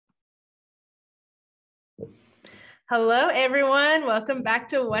Hello, everyone. Welcome back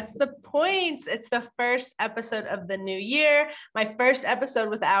to What's the Points? It's the first episode of the new year. My first episode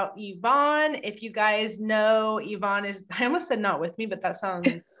without Yvonne. If you guys know, Yvonne is, I almost said not with me, but that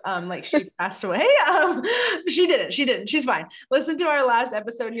sounds like she passed away. She didn't. She's fine. Listen to our last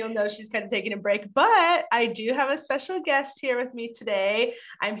episode and you'll know she's kind of taking a break. But I do have a special guest here with me today.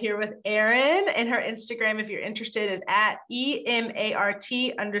 I'm here with Erin, and her Instagram, if you're interested, is at EMART_WW.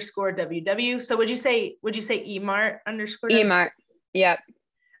 So would you say EMART _? EMART. Yep.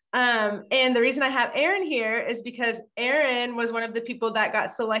 And the reason I have Erin here is because Erin was one of the people that got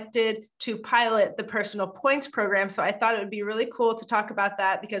selected to pilot the Personal Points program. So I thought it would be really cool to talk about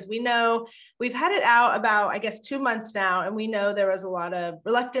that, because we know we've had it out about, I guess, 2 months now, and we know there was a lot of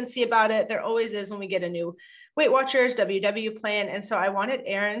reluctancy about it. There always is when we get a new Weight Watchers WW plan. And so I wanted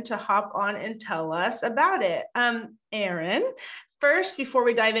Erin to hop on and tell us about it. Erin, first, before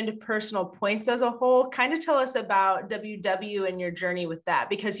we dive into Personal Points as a whole, kind of tell us about WW and your journey with that,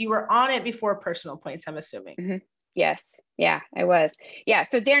 because you were on it before Personal Points, I'm assuming. Mm-hmm. Yes. Yeah, I was. Yeah.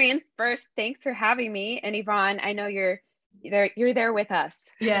 So Darian, first, thanks for having me. And Yvonne, I know you're there with us.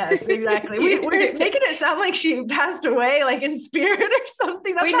 Yes, exactly. We're just making it sound like she passed away, like in spirit or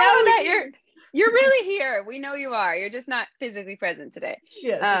something. We know that you're really here. We know you are. You're just not physically present today.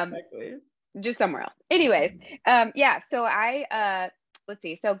 Yes, exactly. Just somewhere else. Anyways, yeah. So let's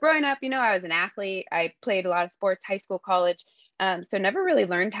see. So growing up, I was an athlete. I played a lot of sports, high school, college. So never really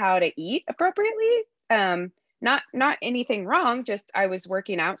learned how to eat appropriately. Not anything wrong. Just I was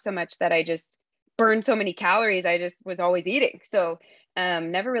working out so much that I just burned so many calories. I just was always eating. So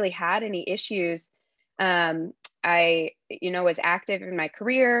never really had any issues. I was active in my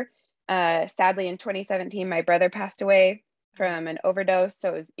career. Sadly, in 2017, my brother passed away from an overdose. So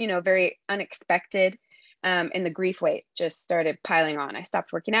it was, very unexpected. And the grief weight just started piling on. I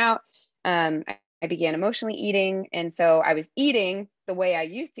stopped working out. I began emotionally eating. And so I was eating the way I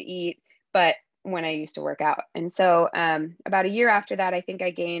used to eat, but when I used to work out. And so about a year after that, I think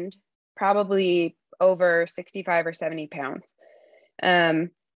I gained probably over 65 or 70 pounds. And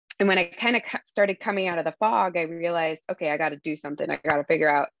when I kind of started coming out of the fog, I realized, okay, I got to do something. I got to figure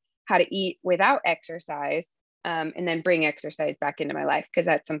out how to eat without exercise, and then bring exercise back into my life, because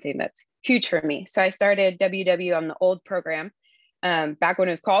that's something that's huge for me. So I started WW on the old program, back when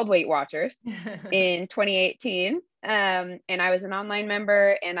it was called Weight Watchers in 2018. And I was an online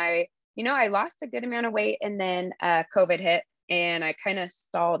member, and I lost a good amount of weight, and then COVID hit and I kind of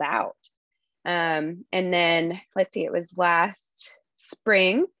stalled out. And then let's see, it was last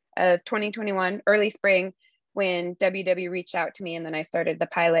spring of 2021, early spring, when WW reached out to me, and then I started the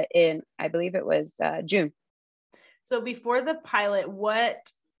pilot in, I believe it was June. So before the pilot, what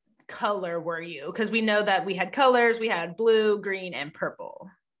color were you? Because we know that we had colors. We had blue, green, and purple.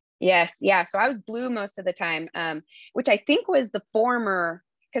 Yes. Yeah. So I was blue most of the time, which I think was the former,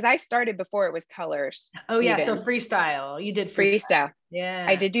 because I started before it was colors. Oh, yeah. So freestyle. You did freestyle. Yeah.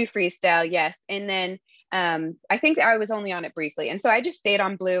 I did do freestyle. Yes. And then I think I was only on it briefly. And so I just stayed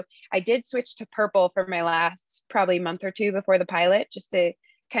on blue. I did switch to purple for my last probably month or two before the pilot, just to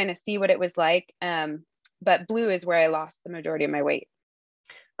kind of see what it was like. But blue is where I lost the majority of my weight.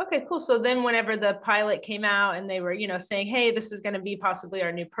 Okay, cool. So then whenever the pilot came out and they were, saying, hey, this is going to be possibly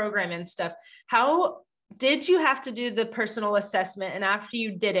our new program and stuff, how did you have to do the personal assessment? And after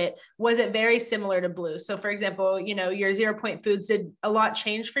you did it, was it very similar to blue? So for example, your 0 Point Foods, did a lot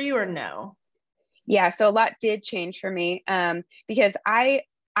change for you or no? Yeah, so a lot did change for me, because I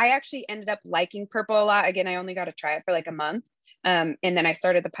actually ended up liking purple a lot. Again, I only got to try it for like a month. And then I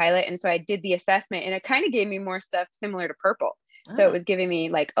started the pilot. And so I did the assessment, and it kind of gave me more stuff similar to purple. Oh. So it was giving me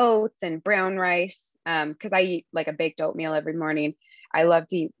like oats and brown rice, because I eat like a baked oatmeal every morning. I love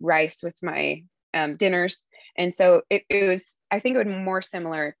to eat rice with my dinners. And so it was, I think it was more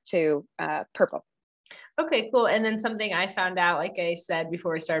similar to purple. Okay, cool. And then something I found out, like I said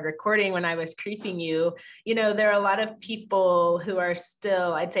before we started recording, when I was creeping you, there are a lot of people who are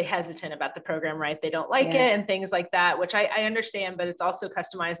still, I'd say, hesitant about the program, right? They don't like it and things like that, which I understand, but it's also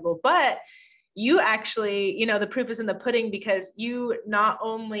customizable. But you actually, the proof is in the pudding, because you not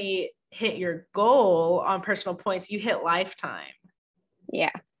only hit your goal on Personal Points, you hit lifetime.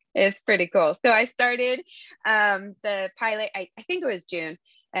 Yeah, it's pretty cool. So I started the pilot, I think it was June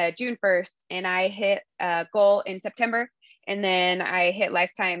 1st, and I hit a goal in September, and then I hit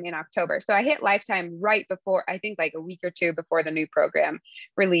lifetime in October. So I hit lifetime right before, I think like a week or two before the new program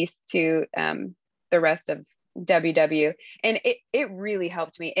released to the rest of WW. And it really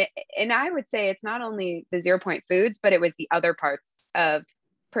helped me. And I would say it's not only the 0 Point Foods, but it was the other parts of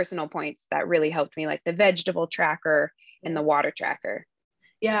Personal Points that really helped me, like the vegetable tracker and the water tracker.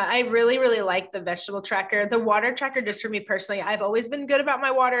 Yeah, I really, really like the vegetable tracker. The water tracker, just for me personally, I've always been good about my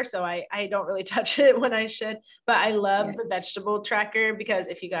water, so I don't really touch it when I should. But I love Yeah. the vegetable tracker because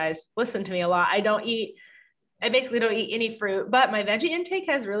if you guys listen to me a lot, I basically don't eat any fruit, but my veggie intake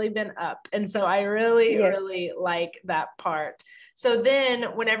has really been up. And so I really, Yes. really like that part. So then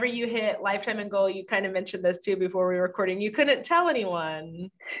whenever you hit lifetime and goal, you kind of mentioned this too before we were recording, you couldn't tell anyone.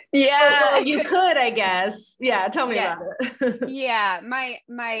 Yeah. Well, you could, I guess. Yeah, tell me Yeah. about it. Yeah.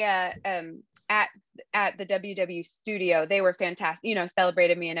 At the WW studio, they were fantastic,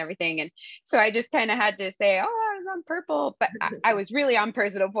 celebrated me and everything. And so I just kind of had to say, oh, I was on purple, but I was really on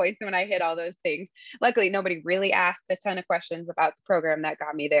personal points when I hit all those things. Luckily, nobody really asked a ton of questions about the program that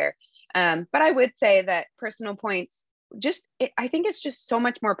got me there. But I would say that personal points, I think it's just so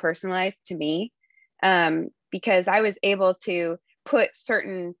much more personalized to me, because I was able to put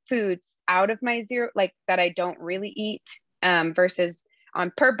certain foods out of my zero, like that I don't really eat, versus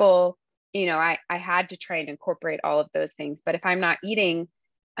on purple, I had to try and incorporate all of those things. But if I'm not eating,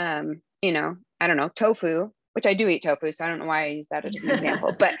 I don't know, tofu, which I do eat tofu, so I don't know why I use that as an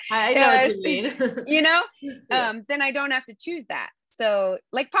example, but I know what you mean. yeah. Then I don't have to choose that. So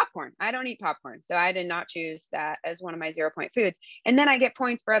like popcorn, I don't eat popcorn. So I did not choose that as one of my 0 point foods. And then I get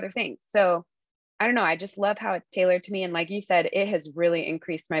points for other things. So I don't know. I just love how it's tailored to me. And like you said, it has really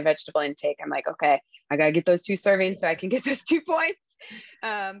increased my vegetable intake. I'm like, okay, I got to get those 2 servings so I can get those 2 points.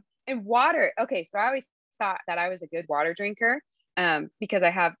 And water. Okay. So I always thought that I was a good water drinker, because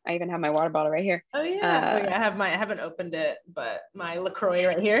I even have my water bottle right here. Oh yeah. I haven't opened it, but my LaCroix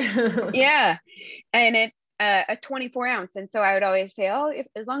right here. Yeah. And it's a 24 ounce. And so I would always say, oh,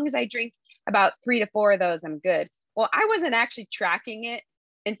 as long as I drink about 3 to 4 of those, I'm good. Well, I wasn't actually tracking it.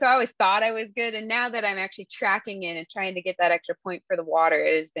 And so I always thought I was good. And now that I'm actually tracking it and trying to get that extra point for the water,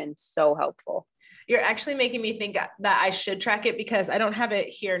 it has been so helpful. You're actually making me think that I should track it because I don't have it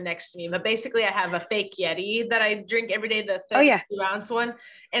here next to me, but basically I have a fake Yeti that I drink every day, the 32-ounce one.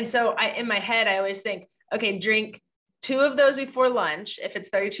 And so in my head, I always think, okay, drink 2 of those before lunch. If it's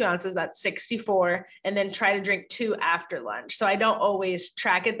 32 ounces, that's 64. And then try to drink 2 after lunch. So I don't always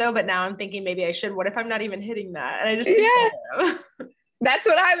track it though, but now I'm thinking maybe I should. What if I'm not even hitting that? And I just That's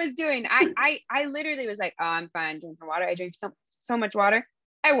what I was doing. I literally was like, oh, I'm fine drinking water. I drink so much water.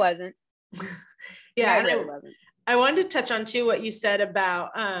 I wasn't. Yeah, I really wasn't. I wanted to touch on too what you said about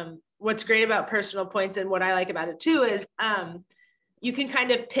what's great about personal points, and what I like about it too is you can kind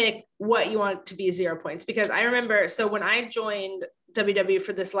of pick what you want to be 0 points. Because I remember, so when I joined WW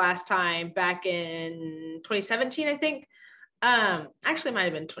for this last time back in 2017, I think, actually might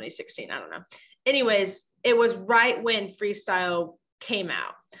have been 2016, I don't know. Anyways, it was right when freestyle came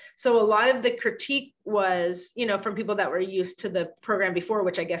out. So a lot of the critique was, from people that were used to the program before,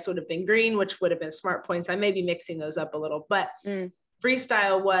 which I guess would have been green, which would have been smart points. I may be mixing those up a little, but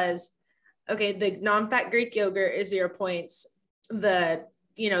freestyle was, okay, the non-fat Greek yogurt is 0 points. The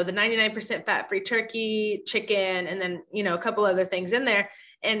 99% fat-free turkey, chicken, and then, a couple other things in there.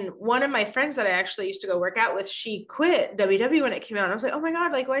 And one of my friends that I actually used to go work out with, she quit WW when it came out. And I was like, oh my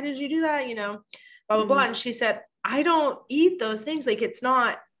God, like, why did you do that? Blah, blah, blah. And she said, I don't eat those things. Like, it's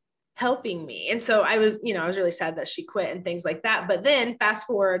not helping me. And so I was really sad that she quit and things like that. But then fast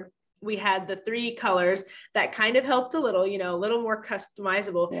forward, we had the 3 colors that kind of helped a little more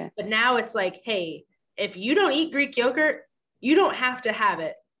customizable. Yeah. But now it's like, hey, if you don't eat Greek yogurt, you don't have to have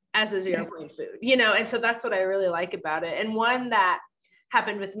it as a 0 point food, And so that's what I really like about it. And one that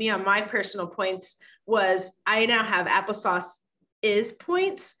happened with me on my personal points was I now have applesauce is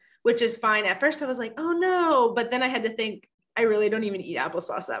points, which is fine. At first I was like, oh no, but then I had to think, I really don't even eat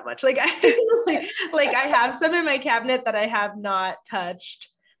applesauce that much. Like I have some in my cabinet that I have not touched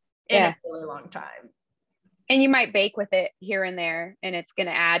in a really long time. And you might bake with it here and there, and it's going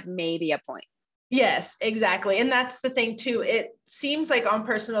to add maybe a point. Yes, exactly. And that's the thing too. It seems like on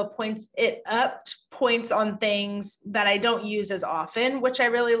personal points, it upped points on things that I don't use as often, which I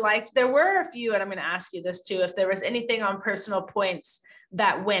really liked. There were a few, and I'm going to ask you this too, if there was anything on personal points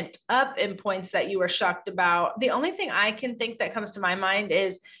that went up in points that you were shocked about. The only thing I can think that comes to my mind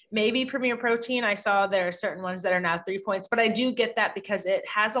is maybe Premier Protein. I saw there are certain ones that are now 3 points, but I do get that because it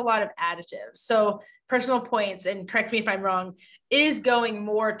has a lot of additives. So personal points, and correct me if I'm wrong, is going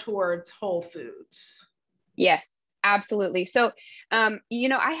more towards whole foods. Yes, absolutely. So, I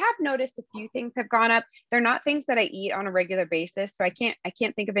have noticed a few things have gone up. They're not things that I eat on a regular basis. So I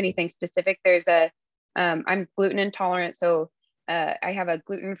can't think of anything specific. There's I'm gluten intolerant. So I have a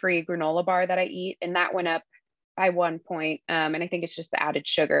gluten-free granola bar that I eat, and that went up by 1 point. And I think it's just the added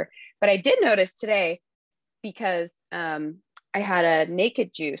sugar. But I did notice today, because I had a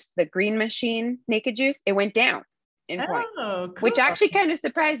Naked Juice, the Green Machine Naked Juice, it went down. in points, Oh, cool. which actually kind of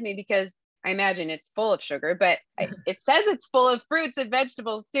surprised me because I imagine it's full of sugar, but it says it's full of fruits and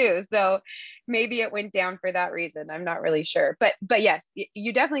vegetables too. So maybe it went down for that reason. I'm not really sure. But yes,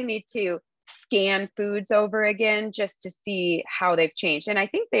 you definitely need to scan foods over again just to see how they've changed. And I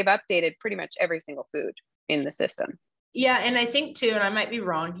think they've updated pretty much every single food in the system. Yeah, and I think too, and I might be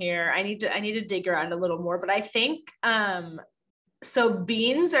wrong here. I need to dig around a little more, but I think so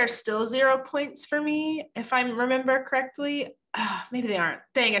beans are still 0 points for me, if I remember correctly. Maybe they aren't.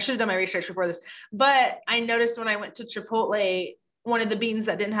 Dang, I should have done my research before this. But I noticed when I went to Chipotle, one of the beans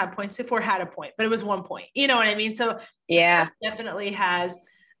that didn't have points before had a point, but it was 1 point. You know what I mean? So yeah, definitely has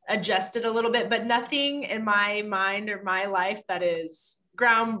adjusted a little bit, but nothing in my mind or my life that is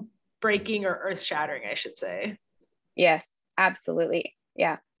groundbreaking or earth shattering, I should say. yes, absolutely.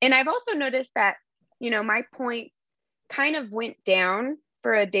 Yeah. And I've also noticed that, my points kind of went down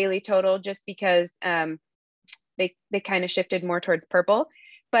for a daily total just because they kind of shifted more towards purple.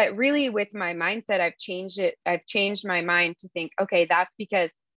 But really with my mindset, I've changed it. I've changed my mind to think, okay, that's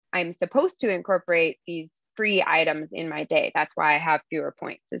because I'm supposed to incorporate these free items in my day. That's why I have fewer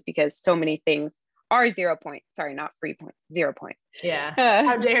points, is because so many things are 0 points. Sorry, not free points, 0 points. Yeah.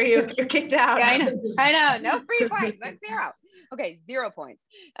 How dare you? You're kicked out. Yeah, I know. No free points. That's 0. Okay, 0 points.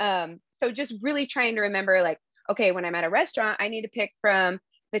 So just really trying to remember, like, okay, when I'm at a restaurant, I need to pick from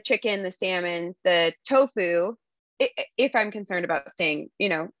the chicken, the salmon, the tofu, if I'm concerned about staying,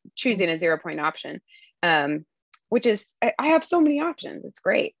 choosing a 0 point option, which is, I have so many options. It's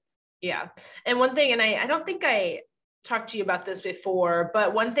great. Yeah. And one thing, and I don't think I talked to you about this before,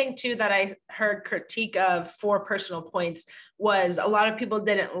 but one thing too that I heard critique of for personal points was a lot of people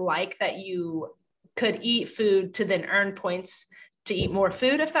didn't like that you could eat food to then earn points to eat more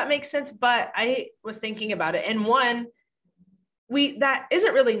food, if that makes sense. But I was thinking about it. And one, that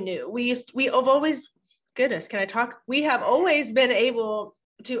isn't really new. We have always, goodness, can I talk? We have always been able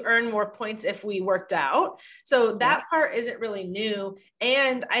to earn more points if we worked out. So that part isn't really new.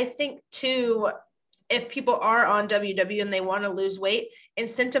 And I think too, if people are on WW and they want to lose weight,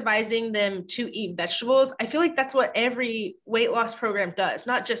 incentivizing them to eat vegetables, I feel like that's what every weight loss program does,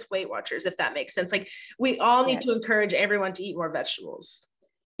 not just Weight Watchers, if that makes sense. Like we all need to encourage everyone to eat more vegetables.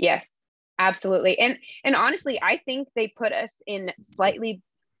 Yes, absolutely. And honestly, I think they put us in slightly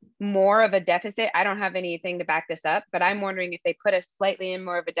more of a deficit. I don't have anything to back this up, but I'm wondering if they put us slightly in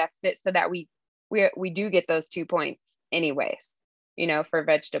more of a deficit so that we do get those 2 points anyways, for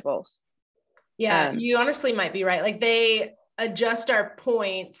vegetables. Yeah, you honestly might be right. Like they adjust our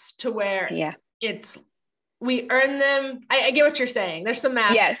points to where we earn them. I get what you're saying. There's some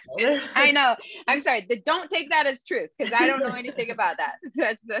math. Yes, I know. I'm sorry. Don't take that as truth because I don't know anything about that.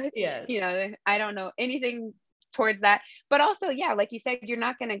 That's I don't know anything towards that. But also, yeah, like you said, you're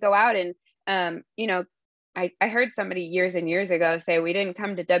not going to go out and, I heard somebody years and years ago say we didn't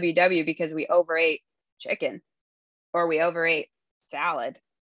come to WW because we overate chicken or we overate salad.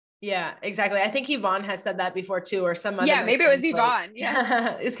 Yeah, exactly. I think Yvonne has said that before too, or some other. Yeah, maybe it was Yvonne.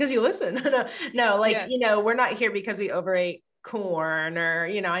 Yeah. It's because you listen. No, we're not here because we overate corn or,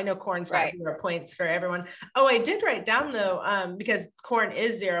 I know corn's got 0 points for everyone. Oh, I did write down though, because corn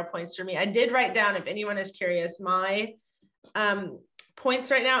is 0 points for me. I did write down, if anyone is curious, my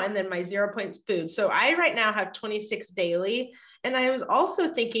points right now and then my 0 points food. So I right now have 26 daily. And I was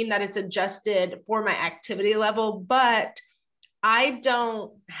also thinking that it's adjusted for my activity level, but I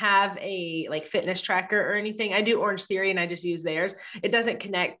don't have a fitness tracker or anything. I do Orange Theory and I just use theirs. It doesn't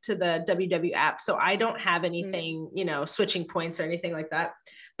connect to the WW app. So I don't have anything, switching points or anything like that,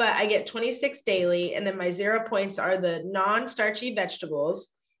 but I get 26 daily. And then my 0 points are the non-starchy vegetables,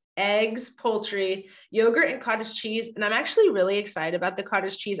 eggs, poultry, yogurt, and cottage cheese. And I'm actually really excited about the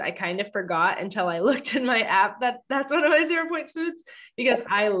cottage cheese. I kind of forgot until I looked in my app that's one of my 0 points foods because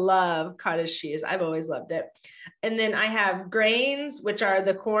I love cottage cheese. I've always loved it. And then I have grains, which are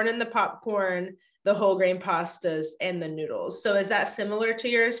the corn and the popcorn, the whole grain pastas, and the noodles. So is that similar to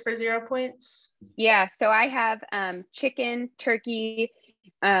yours for 0 points? Yeah. So I have chicken, turkey,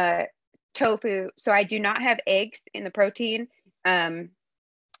 tofu. So I do not have eggs in the protein.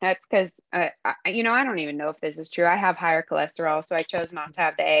 That's because, I don't even know if this is true. I have higher cholesterol, so I chose not to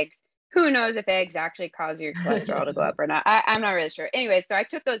have the eggs. Who knows if eggs actually cause your cholesterol to go up or not? I'm not really sure. Anyway, so I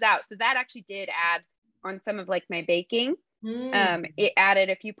took those out. So that actually did add on some of my baking. It added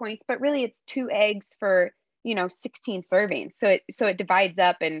a few points, but really it's 2 eggs for, 16 servings. So it divides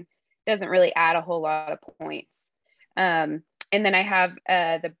up and doesn't really add a whole lot of points. And then I have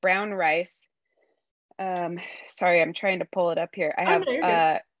the brown rice. Sorry, I'm trying to pull it up here. I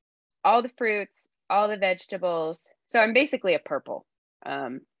have all the fruits, all the vegetables. So I'm basically a purple.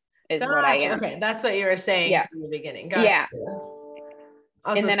 is what I Gotcha. am. Okay. That's what you were saying Yeah. in the beginning. Yeah. Gotcha.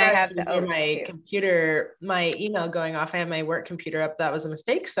 Also, And then I sorry have if you the hear oats my too. computer, my email going off. I have my work computer up. That was a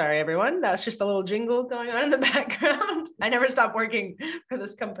mistake. Sorry, everyone. That's just a little jingle going on in the background. I never stopped working for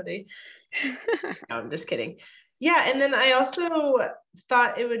this company. No, I'm just kidding. Yeah. And then I also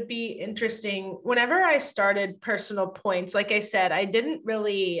thought it would be interesting whenever I started Personal Points. Like I said, I didn't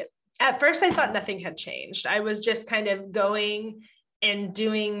really, at first, I thought nothing had changed. I was just kind of going and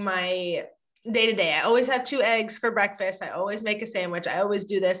doing my day to day. I always have 2 eggs for breakfast. I always make a sandwich. I always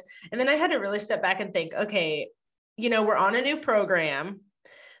do this. And then I had to really step back and think, okay, we're on a new program.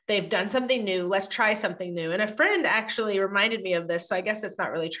 They've done something new. Let's try something new. And a friend actually reminded me of this. So I guess it's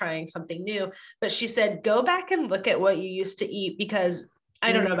not really trying something new, but she said, go back and look at what you used to eat, because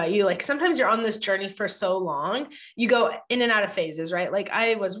I don't know about you. Like sometimes you're on this journey for so long, you go in and out of phases, right? Like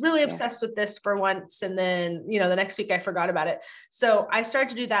I was really obsessed with this for once. And then, the next week I forgot about it. So I started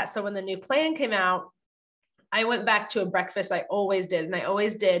to do that. So when the new plan came out, I went back to a breakfast I always did. And I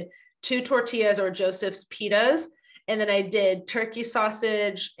always did 2 tortillas or Joseph's pitas. And then I did turkey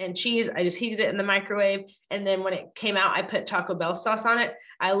sausage and cheese. I just heated it in the microwave. And then when it came out, I put Taco Bell sauce on it.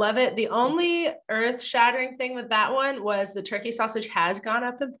 I love it. The only earth shattering thing with that one was the turkey sausage has gone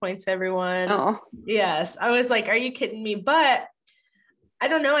up in points, everyone. Oh, yes. I was like, are you kidding me? But I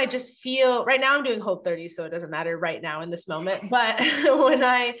don't know. I just feel right now I'm doing Whole30, so it doesn't matter right now in this moment. But when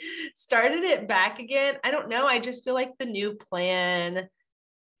I started it back again, I don't know. I just feel like the new plan,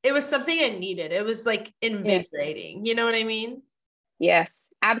 it was something I needed. It was like invigorating. You know what I mean? yes,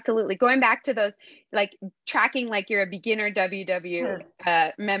 absolutely. Going back to those, like tracking, like you're a beginner WW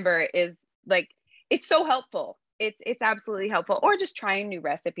member is like, it's so helpful. It's absolutely helpful. Or just trying new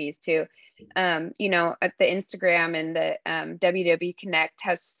recipes too. At the Instagram and the WW Connect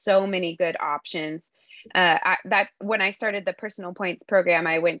has so many good options. That when I started the Personal Points program,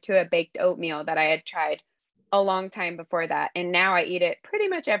 I went to a baked oatmeal that I had tried a long time before that, and now I eat it pretty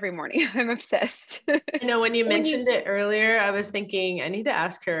much every morning. I'm obsessed. When you mentioned it earlier, I was thinking I need to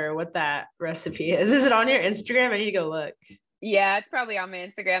ask her what that recipe is. Is it on your Instagram? I need to go look. Yeah, it's probably on my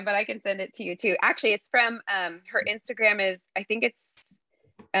Instagram, but I can send it to you too. Actually, it's from her Instagram is, I think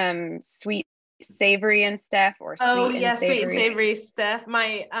it's Sweet Savory and Steph, or Sweet and Sweet and Savory. Savory Steph.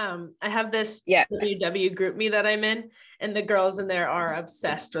 My I have this Yeah. WW group me that I'm in, and the girls in there are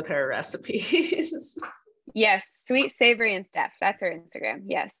obsessed with her recipes. Yes, Sweet Savory and Steph. That's her Instagram.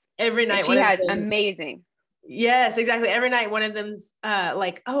 Yes. Every night And she has amazing. Yes, exactly. Every night one of them's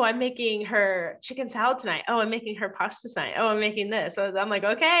like, oh, I'm making her chicken salad tonight. Oh, I'm making her pasta tonight. Oh, I'm making this. So I'm like,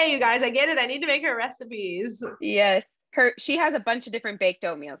 okay, you guys, I get it. I need to make her recipes. Yes. She has a bunch of different baked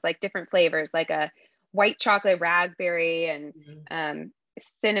oatmeals, like different flavors, like a white chocolate raspberry and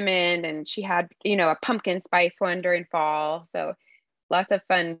cinnamon. And she had, a pumpkin spice one during fall. So lots of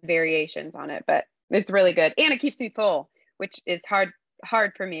fun variations on it, but it's really good. And it keeps me full, which is hard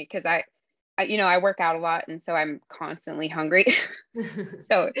for me because I work out a lot, and so I'm constantly hungry.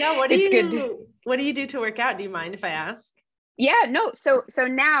 So yeah, what do you do to work out? Do you mind if I ask? Yeah, no. So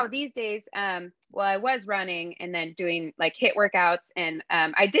now these days, well, I was running and then doing like HIIT workouts, and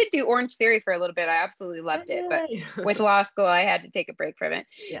I did do Orange Theory for a little bit. I absolutely loved it, but with law school, I had to take a break from it.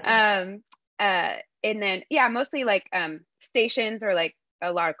 Yeah. And then mostly like stations or like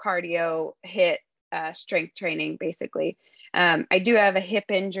a lot of cardio, HIIT, strength training, basically. I do have a hip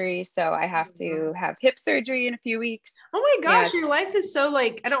injury, so I have to have hip surgery in a few weeks. Oh my gosh, your life is so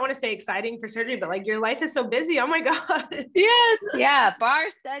I don't want to say exciting for surgery, but like your life is so busy. Oh my God. Yes. Yeah. Bar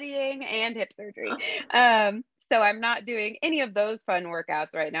studying and hip surgery. So I'm not doing any of those fun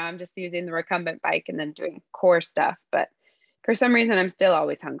workouts right now. I'm just using the recumbent bike and then doing core stuff. But for some reason, I'm still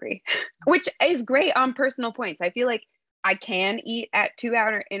always hungry, which is great on Personal Points. I feel like I can eat at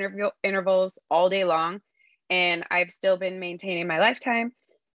 2-hour intervals all day long, and I've still been maintaining my lifetime.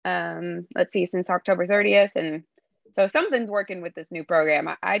 Let's see, since October 30th. And so something's working with this new program.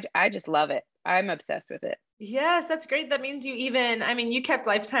 I just love it. I'm obsessed with it. Yes, that's great. That means you kept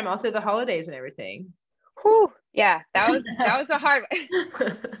lifetime all through the holidays and everything. Whew. Yeah, that was a hard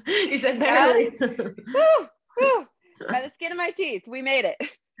one. You said barely. Whew. By the skin of my teeth, we made it.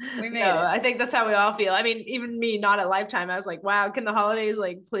 We made it. I think that's how we all feel. I mean, even me, not at Lifetime, I was like, wow, can the holidays,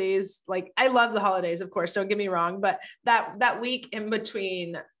 please, I love the holidays, of course, don't get me wrong, but that week in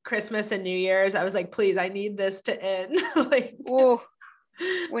between Christmas and New Year's, I was like, please, I need this to end. Ooh,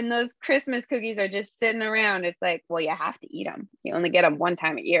 when those Christmas cookies are just sitting around, it's like, well, you have to eat them. You only get them one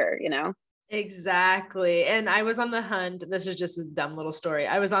time a year, Exactly. And I was on the hunt. This is just a dumb little story.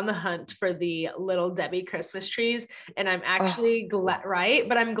 I was on the hunt for the Little Debbie Christmas trees, and I'm Oh, actually glad, right?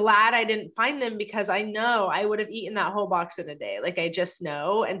 But I'm glad I didn't find them because I know I would have eaten that whole box in a day. Like I just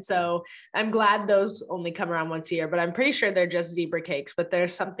know. And so I'm glad those only come around once a year, but I'm pretty sure they're just zebra cakes, but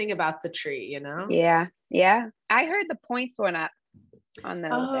there's something about the tree, you know? yeah. Yeah. I heard the points went up on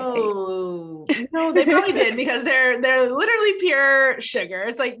those, I think. Oh, no, they probably did because they're literally pure sugar.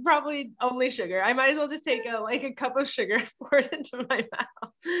 It's like probably only sugar. I might as well just take a cup of sugar and pour it into my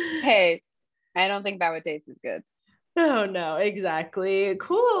mouth. Hey, I don't think that would taste as good. Oh no, exactly.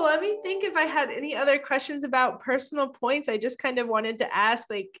 Cool. Let me think if I had any other questions about personal points. I just kind of wanted to ask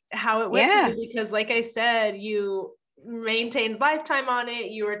like how it went for Yeah. you because like I said, you maintained lifetime on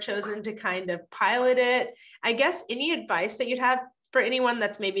it. You were chosen to kind of pilot it. I guess any advice that you'd have for anyone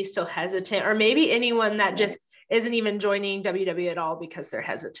that's maybe still hesitant or maybe anyone that Yeah. just isn't even joining WW at all because they're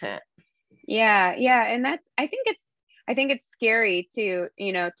hesitant. Yeah. Yeah. And I think it's scary to,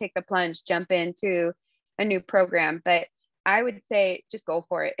 take the plunge, jump into a new program, but I would say just go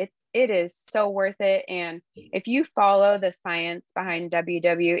for it. It is so worth it. And if you follow the science behind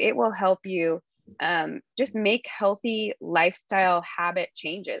WW, it will help you just make healthy lifestyle habit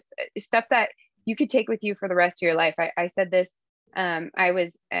changes, stuff that you could take with you for the rest of your life. I said this, I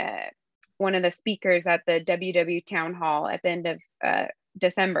was one of the speakers at the WW town hall at the end of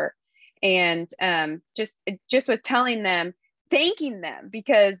December, and just was telling them, thanking them,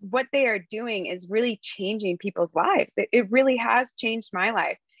 because what they are doing is really changing people's lives. It really has changed my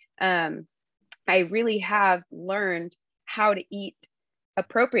life. I really have learned how to eat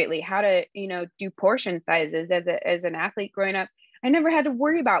appropriately, how to do portion sizes. As an athlete growing up, I never had to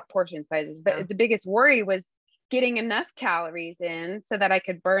worry about portion sizes. Yeah. The biggest worry was getting enough calories in so that I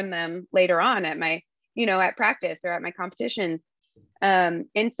could burn them later on at my at practice or at my competitions. And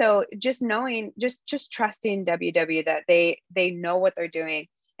so just knowing, just trusting WW, that they know what they're doing,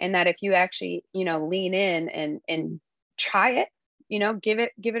 and that if you actually lean in and try it, give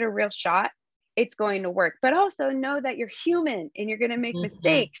it a real shot, it's going to work. But also know that you're human and you're going to make Mhm.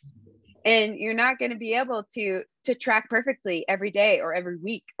 mistakes, and you're not going to be able to track perfectly every day or every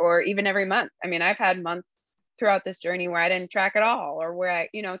week or even every month. I mean, I've had months throughout this journey where I didn't track at all, or where I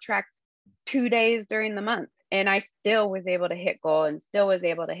tracked 2 days during the month, and I still was able to hit goal and still was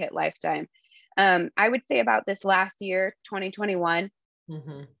able to hit lifetime. I would say about this last year, 2021,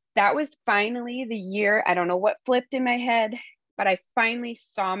 Mhm. that was finally the year. I don't know what flipped in my head, but I finally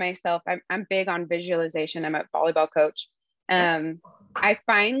saw myself. I'm big on visualization. I'm a volleyball coach. Oh. I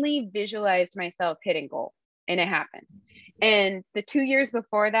finally visualized myself hitting goal, and it happened. And the 2 years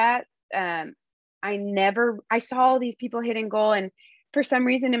before that, I saw all these people hitting goal, and for some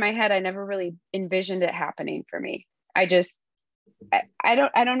reason in my head, I never really envisioned it happening for me. I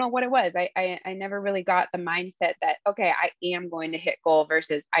don't know what it was. I never really got the mindset that, okay, I am going to hit goal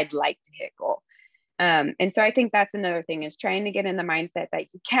versus I'd like to hit goal. And so I think that's another thing, is trying to get in the mindset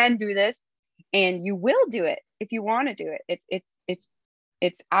that you can do this and you will do it if you want to do it.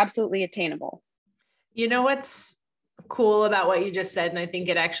 It's absolutely attainable. You know what's cool about what you just said, and I think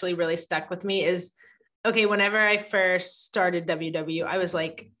it actually really stuck with me is, okay, whenever I first started WW, I was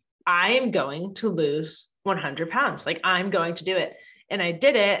like, I am going to lose 100 pounds. Like I'm going to do it. And I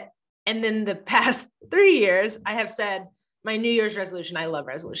did it. And then the past 3 years, I have said my New Year's resolution, I love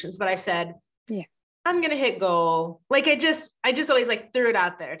resolutions, but I said, Yeah. I'm going to hit goal. Like I just always like threw it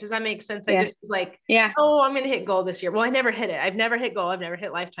out there. Does that make sense? I Yeah. just was like, Yeah. oh, I'm going to hit goal this year. Well, I never hit it. I've never hit goal. I've never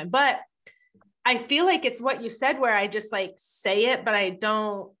hit lifetime, but I feel like it's what you said, where I just like say it, but I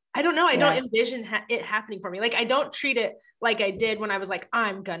don't know. I don't Yeah. envision it happening for me. Like I don't treat it like I did when I was like,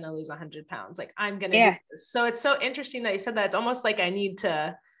 I'm going to lose 100 pounds. Like I'm going to do Yeah. this. So it's so interesting that you said that. It's almost like I need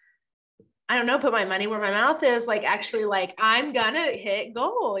to, I don't know, put my money where my mouth is, like actually like I'm going to hit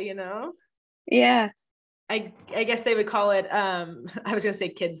goal, you know? Yeah. I guess they would call it, I was going to say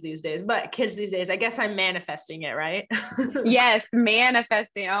kids these days, but kids these days, I guess I'm manifesting it, right? Yes.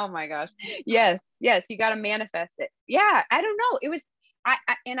 Manifesting. Oh my gosh. Yes. Yes. You got to manifest it. Yeah. I don't know. It was,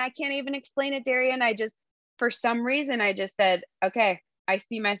 and I can't even explain it, Darian. For some reason, I just said, okay, I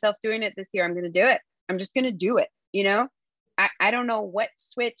see myself doing it this year. I'm going to do it. I'm just going to do it. I don't know what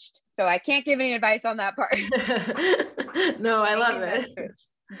switched, so I can't give any advice on that part. No, I love Maybe that it. switched,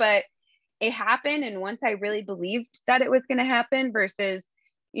 but it happened. And once I really believed that it was going to happen, versus,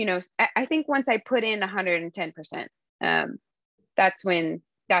 I think once I put in 110%, that's when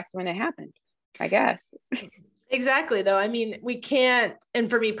it happened, I guess. Exactly, though. I mean, we can't, and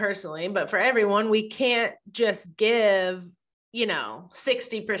for me personally, but for everyone, we can't just give,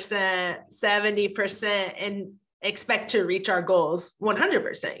 60%, 70% and expect to reach our goals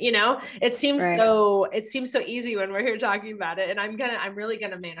 100%. You know, it seems Right. so easy when we're here talking about it. And I'm really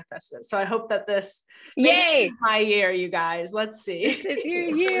gonna manifest it. So I hope that maybe this Yay! is my year, you guys. Let's see. This is your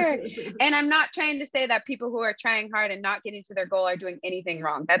year. And I'm not trying to say that people who are trying hard and not getting to their goal are doing anything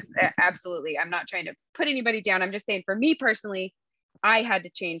wrong. That's absolutely, I'm not trying to put anybody down. I'm just saying, for me personally, I had to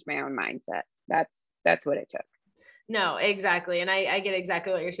change my own mindset. That's what it took. No, exactly. And I get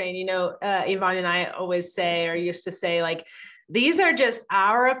exactly what you're saying. You know, Yvonne and I always say, or used to say, like, these are just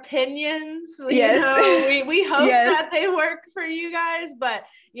our opinions. Yes. You know, we hope Yes. that they work for you guys, but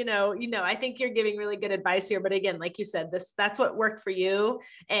you know, I think you're giving really good advice here. But again, like you said, that's what worked for you,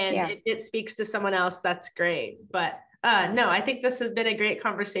 and Yeah. it speaks to someone else. That's great. But no, I think this has been a great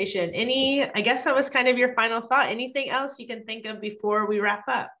conversation. I guess that was kind of your final thought. Anything else you can think of before we wrap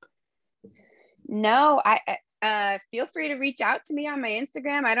up? No, I feel free to reach out to me on my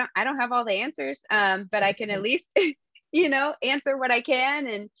Instagram. I don't have all the answers, but I can at least, answer what I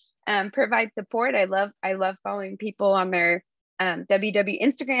can and provide support. I love following people on their WW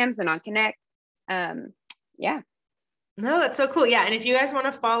Instagrams and on Connect. Yeah. No, that's so cool. Yeah. And if you guys want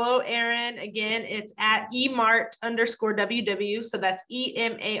to follow Erin, again, it's at emart_WW. So that's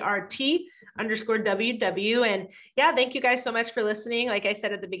EMART_WW. And yeah, thank you guys so much for listening. Like I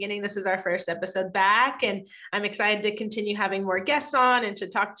said at the beginning, this is our first episode back, and I'm excited to continue having more guests on and to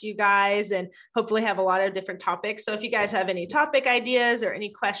talk to you guys and hopefully have a lot of different topics. So if you guys have any topic ideas or any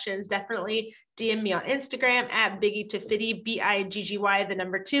questions, definitely DM me on Instagram at Biggie to Fitty, BIGGY,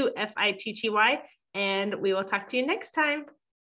 2 FITTY. And we will talk to you next time.